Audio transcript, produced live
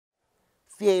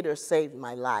Theater saved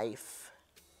my life,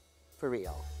 for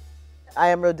real. I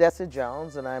am Rhodessa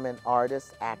Jones, and I'm an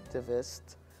artist,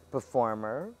 activist,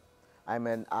 performer. I'm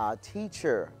a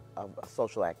teacher of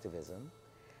social activism.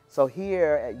 So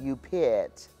here at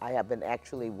UPitt, I have been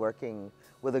actually working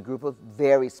with a group of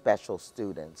very special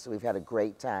students. We've had a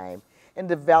great time in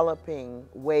developing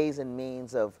ways and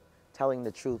means of telling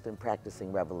the truth and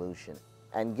practicing revolution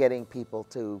and getting people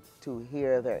to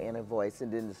hear their inner voice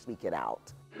and then to speak it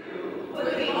out. You were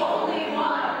the only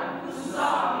one who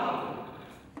saw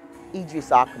me. Idris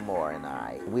Akamor and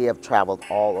I, we have traveled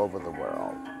all over the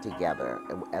world together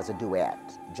as a duet,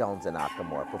 Jones and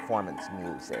Akamor, performance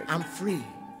music. I'm free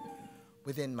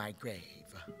within my grave.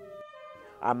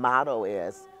 Our motto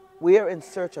is, we're in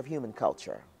search of human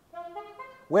culture.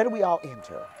 Where do we all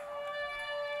enter?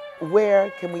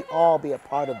 Where can we all be a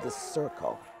part of this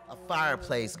circle? A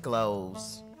fireplace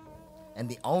glows, and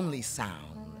the only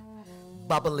sound,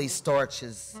 bubbly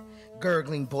torches,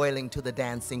 gurgling, boiling to the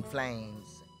dancing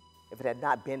flames. If it had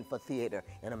not been for theater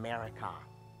in America,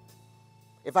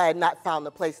 if I had not found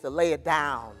a place to lay it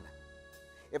down,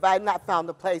 if I had not found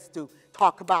a place to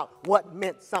talk about what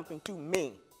meant something to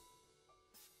me.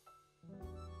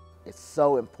 It's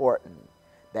so important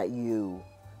that you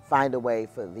find a way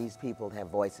for these people to have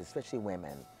voices, especially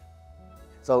women.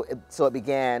 So it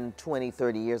began 20,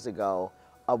 30 years ago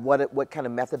of what kind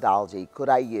of methodology could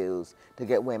I use to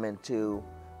get women to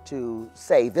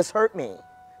say, this hurt me,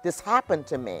 this happened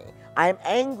to me, I'm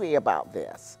angry about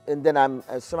this. And then I'm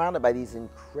surrounded by these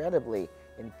incredibly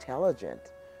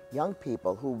intelligent young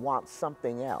people who want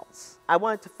something else. I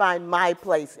wanted to find my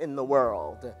place in the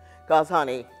world, because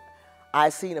honey,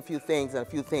 I've seen a few things and a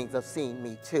few things have seen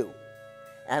me too.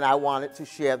 And I wanted to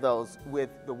share those with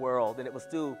the world, and it was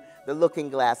through the looking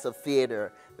glass of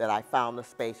theater that I found the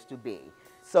space to be.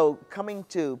 So coming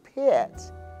to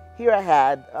Pitt, here I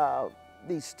had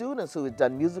these students who had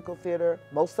done musical theater,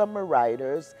 most of them are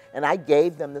writers, and I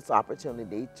gave them this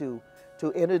opportunity to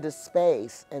enter this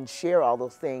space and share all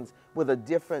those things with a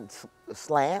different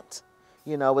slant,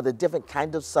 you know, with a different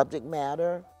kind of subject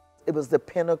matter. It was the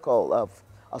pinnacle of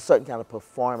a certain kind of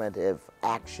performative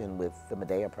action with the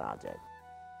Medea Project.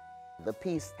 The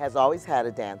piece has always had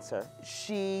a dancer.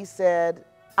 She said,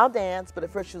 I'll dance, but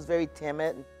at first she was very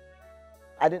timid.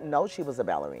 I didn't know she was a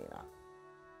ballerina.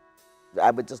 I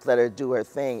would just let her do her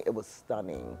thing. It was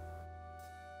stunning.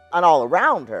 And all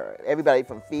around her, everybody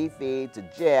from Fifi to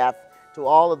Jeff to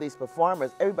all of these performers,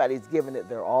 everybody's giving it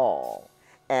their all.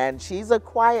 And she's a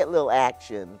quiet little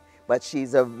action, but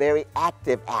she's a very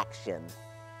active action.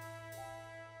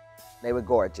 They were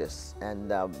gorgeous, and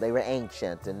they were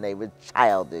ancient, and they were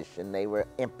childish, and they were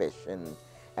impish, and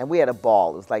we had a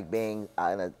ball. It was like being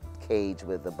in a cage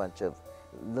with a bunch of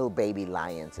little baby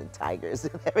lions and tigers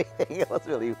and everything. It was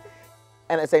really,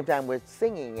 and at the same time, we're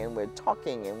singing and we're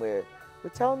talking and we're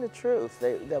telling the truth.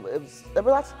 There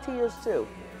were lots of tears too.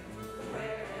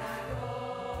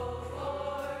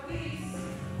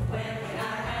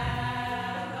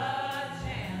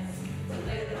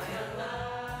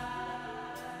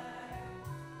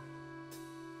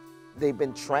 They've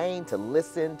been trained to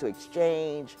listen, to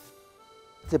exchange,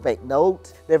 to make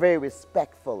notes. They're very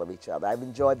respectful of each other. I've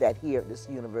enjoyed that here at this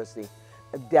university,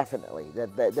 definitely.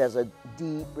 That there's a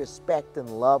deep respect and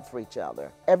love for each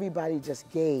other. Everybody just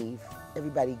gave,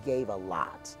 everybody gave a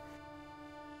lot.